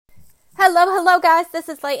Hello guys, this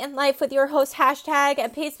is Light in Life with your host, hashtag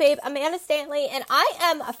and Peace Babe, Amanda Stanley, and I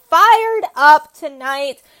am fired up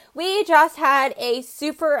tonight. We just had a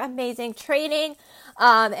super amazing training.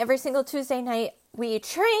 Every single Tuesday night we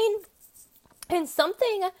train, and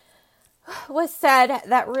something was said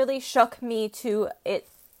that really shook me to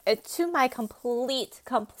my complete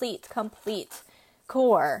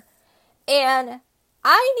core. And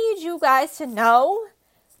I need you guys to know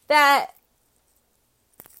that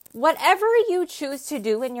whatever you choose to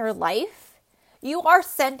do in your life, you are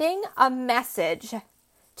sending a message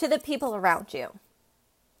to the people around you,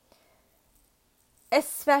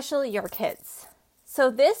 especially your kids.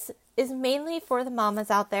 So this is mainly for the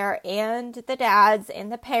mamas out there and the dads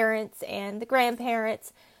and the parents and the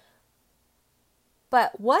grandparents.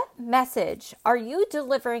 But what message are you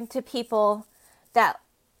delivering to people that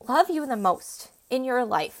love you the most in your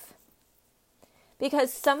life?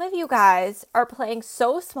 Because some of you guys are playing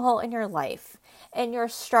so small in your life and you're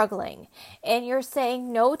struggling and you're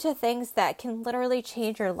saying no to things that can literally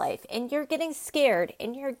change your life, and you're getting scared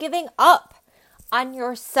and you're giving up on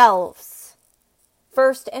yourselves.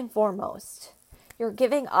 First and foremost, you're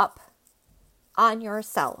giving up on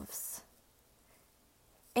yourselves,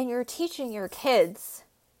 and you're teaching your kids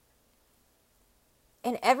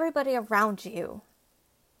and everybody around you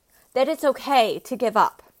that it's okay to give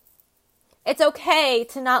up. It's okay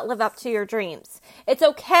to not live up to your dreams. It's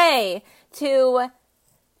okay to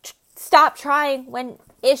stop trying when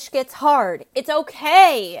ish gets hard. It's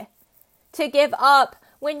okay to give up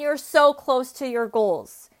when you're so close to your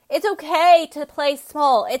goals. It's okay to play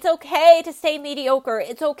small. It's okay to stay mediocre.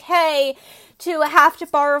 It's okay to have to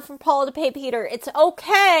borrow from Paul to pay Peter. It's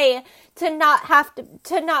okay to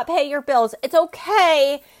not pay your bills. It's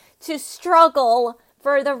okay to struggle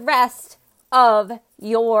for the rest of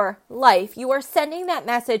your life. You are sending that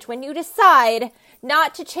message when you decide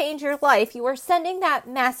not to change your life. You are sending that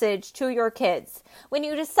message to your kids. When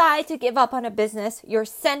you decide to give up on a business, you're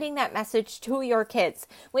sending that message to your kids.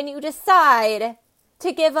 When you decide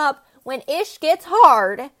to give up when ish gets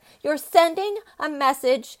hard, you're sending a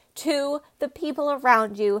message to the people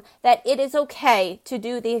around you that it is okay to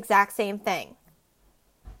do the exact same thing.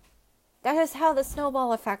 That is how the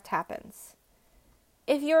snowball effect happens.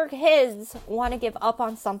 If your kids want to give up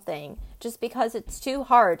on something just because it's too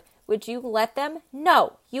hard, would you let them?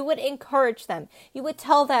 No. You would encourage them. You would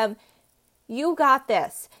tell them, you got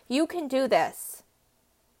this. You can do this.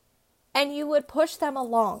 And you would push them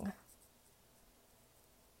along.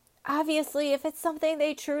 Obviously, if it's something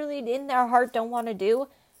they truly in their heart don't want to do,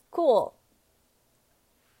 cool.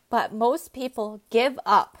 But most people give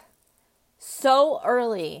up so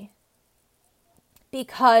early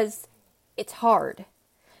because it's hard.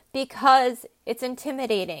 Because it's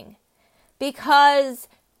intimidating, because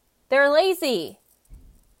they're lazy,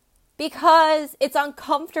 because it's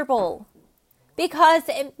uncomfortable, because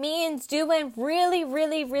it means doing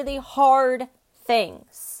really hard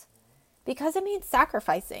things, because it means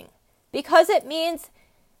sacrificing, because it means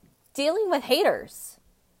dealing with haters,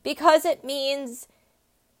 because it means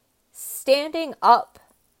standing up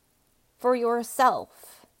for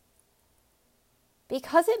yourself,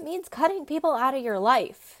 because it means cutting people out of your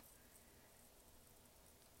life.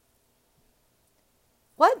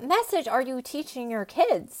 What message are you teaching your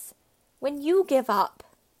kids when you give up?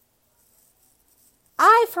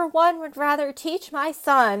 I, for one, would rather teach my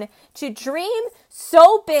son to dream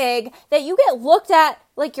so big that you get looked at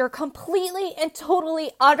like you're completely and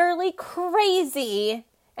totally, utterly crazy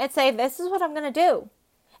and say, this is what I'm going to do.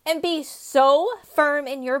 And be so firm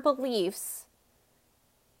in your beliefs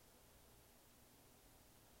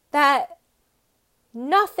that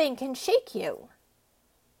nothing can shake you.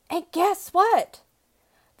 And guess what?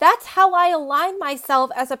 That's how I align myself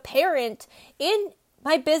as a parent in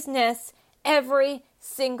my business every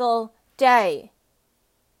single day.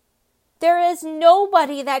 There is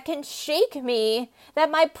nobody that can shake me that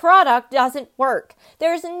my product doesn't work.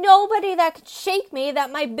 There's nobody that can shake me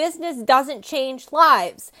that my business doesn't change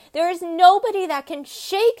lives. There is nobody that can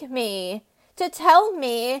shake me to tell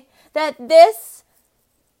me that this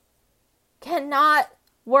cannot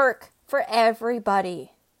work for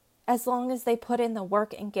everybody. As long as they put in the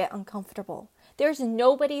work and get uncomfortable. There's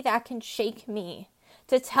nobody that can shake me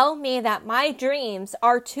to tell me that my dreams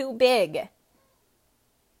are too big.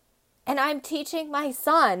 And I'm teaching my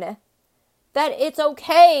son that it's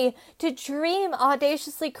okay to dream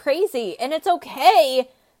audaciously crazy. And it's okay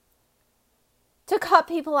to cut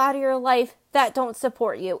people out of your life that don't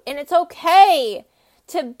support you. And it's okay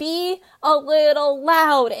to be a little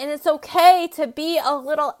loud, and it's okay to be a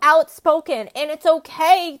little outspoken, and it's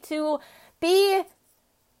okay to be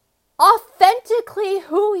authentically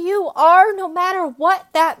who you are, no matter what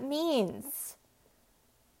that means.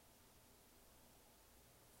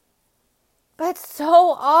 But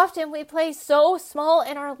so often we play so small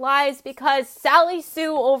in our lives because Sally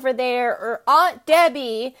Sue over there or Aunt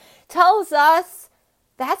Debbie tells us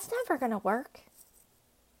that's never going to work.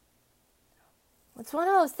 It's one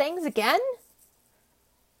of those things again?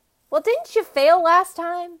 Well, didn't you fail last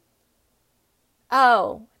time?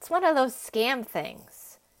 Oh, it's one of those scam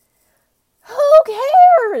things. Who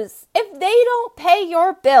cares? If they don't pay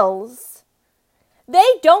your bills,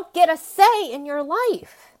 they don't get a say in your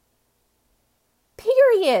life.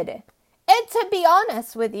 Period. And to be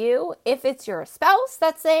honest with you, if it's your spouse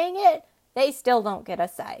that's saying it, they still don't get a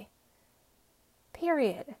say.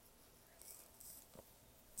 Period.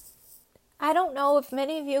 I don't know if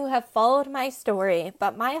many of you have followed my story,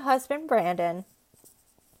 but my husband, Brandon,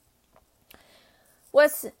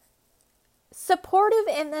 was supportive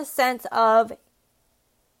in the sense of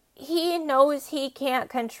he knows he can't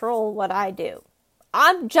control what I do.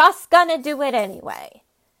 I'm just gonna do it anyway.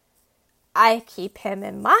 I keep him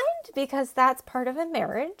in mind because that's part of a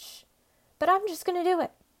marriage, but I'm just gonna do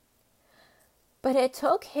it. But it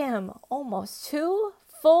took him almost 2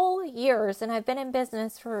 full years, and I've been in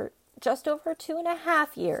business for just over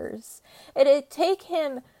 2.5 years. It'd take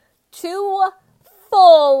him 2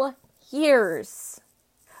 full years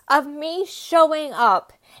of me showing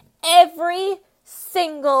up every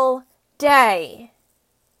single day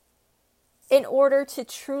in order to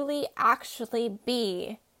truly actually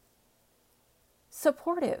be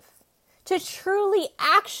supportive, to truly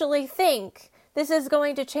actually think this is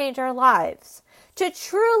going to change our lives, to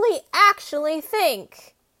truly actually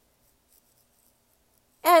think.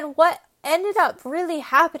 And what ended up really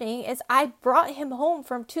happening is I brought him home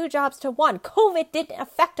from 2 jobs to 1. COVID didn't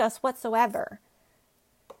affect us whatsoever.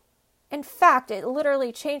 In fact, it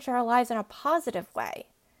literally changed our lives in a positive way.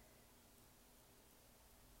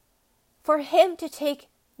 For him to take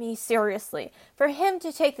me seriously, for him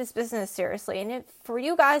to take this business seriously, and if for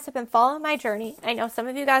you guys have been following my journey, I know some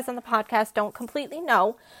of you guys on the podcast don't completely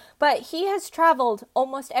know, but he has traveled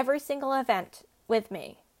almost every single event with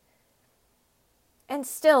me and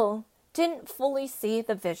still didn't fully see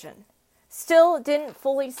the vision. Still didn't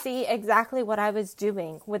fully see exactly what I was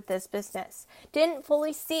doing with this business. Didn't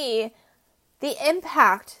fully see the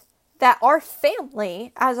impact that our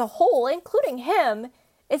family as a whole, including him,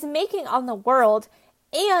 is making on the world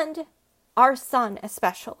and our son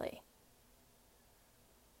especially.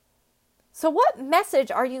 So what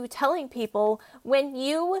message are you telling people when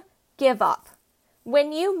you give up?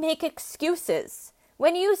 When you make excuses?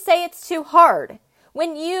 When you say it's too hard?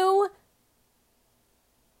 When you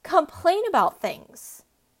complain about things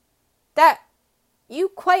that you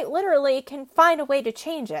quite literally can find a way to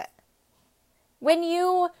change it. When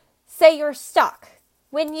you say you're stuck,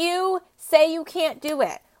 when you say you can't do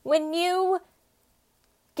it, when you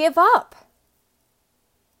give up,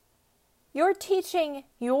 you're teaching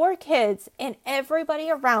your kids and everybody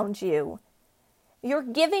around you, you're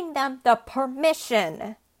giving them the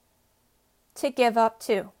permission to give up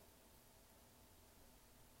too.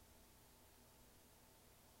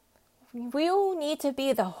 You need to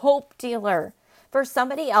be the hope dealer for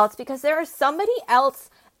somebody else because there is somebody else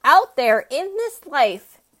out there in this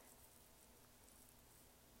life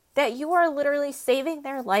that you are literally saving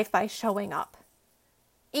their life by showing up.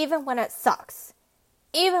 Even when it sucks.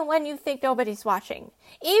 Even when you think nobody's watching.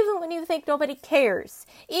 Even when you think nobody cares.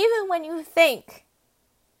 Even when you think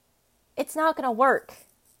it's not going to work.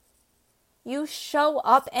 You show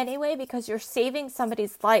up anyway because you're saving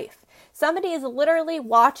somebody's life. Somebody is literally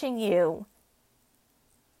watching you,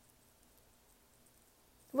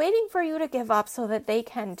 waiting for you to give up so that they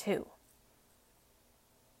can too.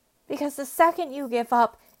 Because the second you give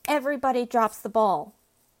up, everybody drops the ball.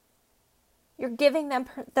 You're giving them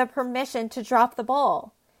the permission to drop the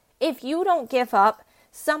ball. If you don't give up,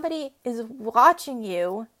 somebody is watching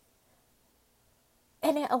you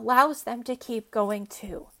and it allows them to keep going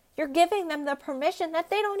too. You're giving them the permission that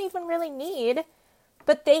they don't even really need,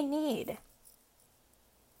 but they need.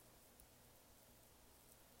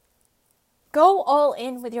 Go all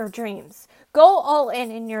in with your dreams. Go all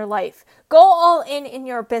in your life. Go all in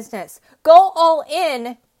your business. Go all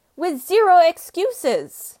in with 0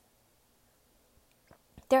 excuses.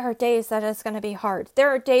 There are days that it's going to be hard. There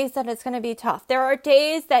are days that it's going to be tough. There are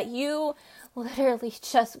days that you literally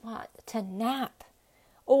just want to nap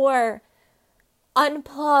or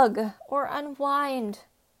unplug or unwind.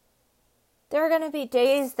 There are going to be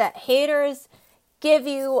days that haters give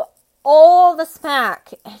you all the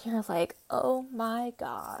smack and you're like, oh my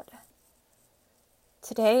God,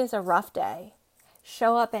 today is a rough day.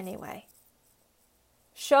 show up anyway.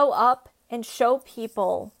 Show up and show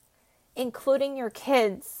people, including your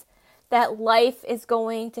kids, that life is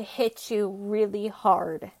going to hit you really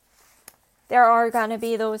hard. There are going to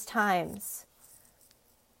be those times.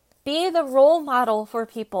 Be the role model for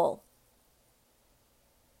people.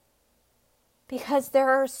 Because there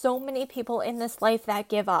are so many people in this life that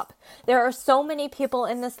give up. There are so many people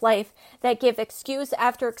in this life that give excuse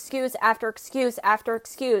after excuse after excuse after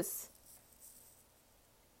excuse.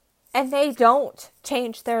 And they don't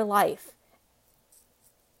change their life.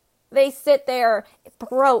 They sit there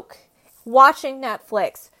broke, watching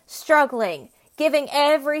Netflix, struggling, giving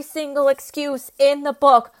every single excuse in the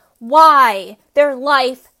book why their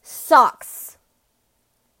life sucks.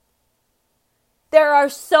 There are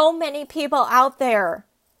so many people out there.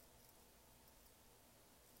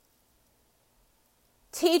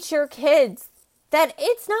 Teach your kids that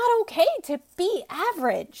it's not okay to be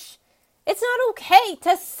average. It's not okay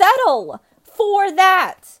to settle for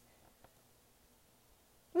that.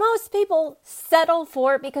 Most people settle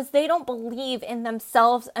for it because they don't believe in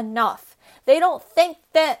themselves enough. They don't think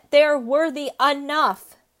that they're worthy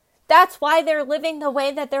enough. That's why they're living the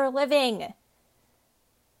way that they're living.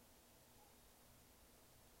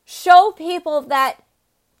 Show people that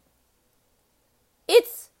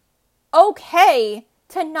it's okay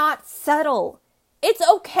to not settle. It's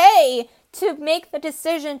okay to make the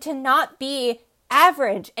decision to not be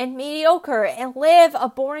average and mediocre and live a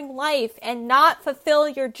boring life and not fulfill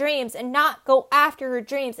your dreams and not go after your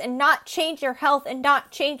dreams and not change your health and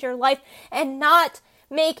not change your life and not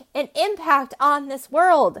make an impact on this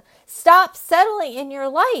world. Stop settling in your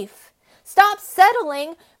life. Stop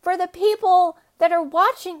settling for the people that are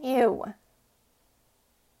watching you.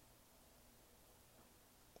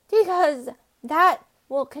 Because that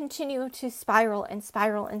will continue to spiral and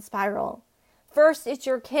spiral and spiral. First, it's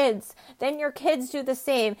your kids. Then your kids do the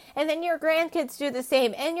same. And then your grandkids do the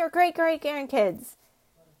same. And your great-great-grandkids.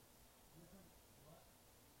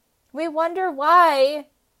 We wonder why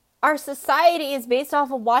our society is based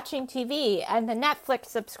off of watching TV and the Netflix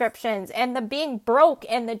subscriptions and the being broke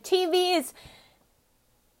and the TVs,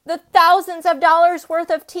 the thousands of dollars worth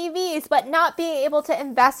of TVs, but not being able to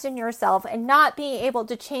invest in yourself and not being able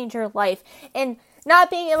to change your life and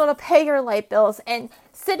not being able to pay your light bills and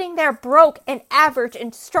sitting there broke and average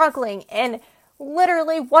and struggling and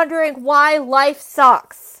literally wondering why life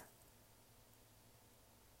sucks.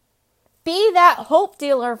 Be that hope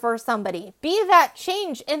dealer for somebody. Be that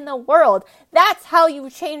change in the world. That's how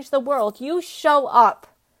you change the world. You show up.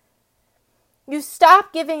 You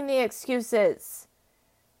stop giving the excuses.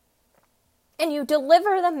 And you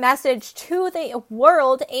deliver the message to the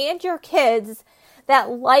world and your kids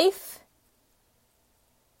that life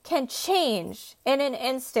can change in an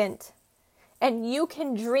instant. And you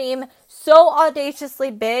can dream so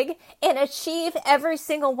audaciously big and achieve every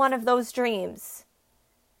single one of those dreams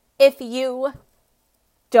if you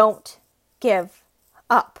don't give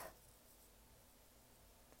up.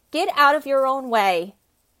 Get out of your own way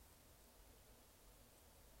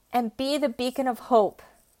and be the beacon of hope.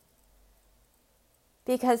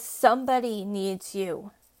 Because somebody needs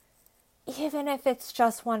you. Even if it's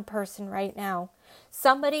just one person right now.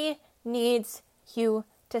 Somebody needs you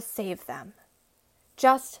to save them.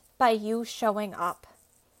 Just by you showing up.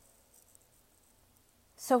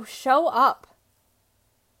 So show up.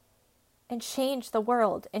 And change the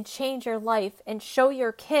world. And change your life. And show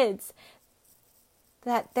your kids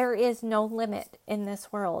that there is no limit in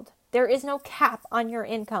this world. There is no cap on your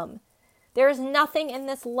income. There is nothing in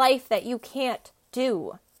this life that you can't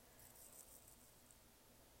do.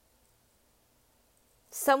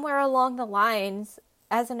 Somewhere along the lines,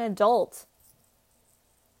 as an adult,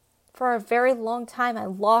 for a very long time, I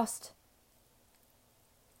lost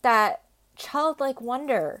that childlike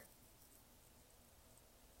wonder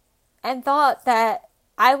and thought that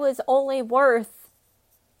I was only worth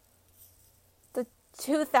the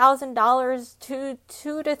 $2,000 to $2,000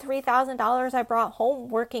 to $3,000 I brought home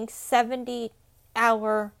working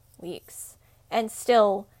 70-hour weeks. And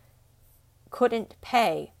still couldn't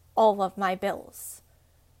pay all of my bills.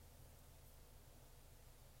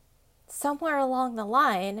 Somewhere along the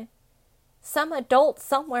line, some adult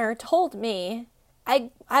somewhere told me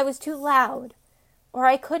I was too loud, or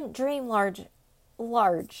I couldn't dream large,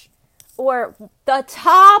 or the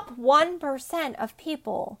top 1% of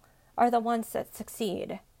people are the ones that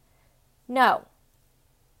succeed. No.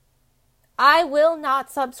 I will not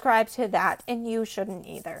subscribe to that, and you shouldn't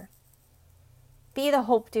either. Be the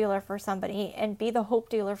hope dealer for somebody and be the hope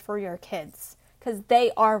dealer for your kids because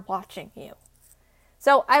they are watching you.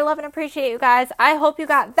 So I love and appreciate you guys. I hope you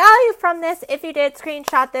got value from this. If you did,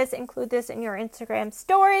 screenshot this, include this in your Instagram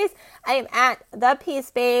stories. I am at The Peace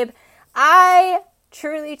Babe. I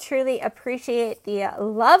truly, truly appreciate the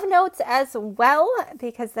love notes as well,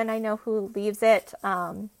 because then I know who leaves it.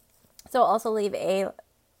 So also leave a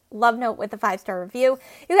love note with a 5-star review.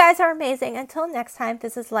 You guys are amazing. Until next time,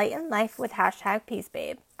 this is Light in Life with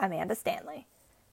 #PeaceBabe. Amanda Stanley.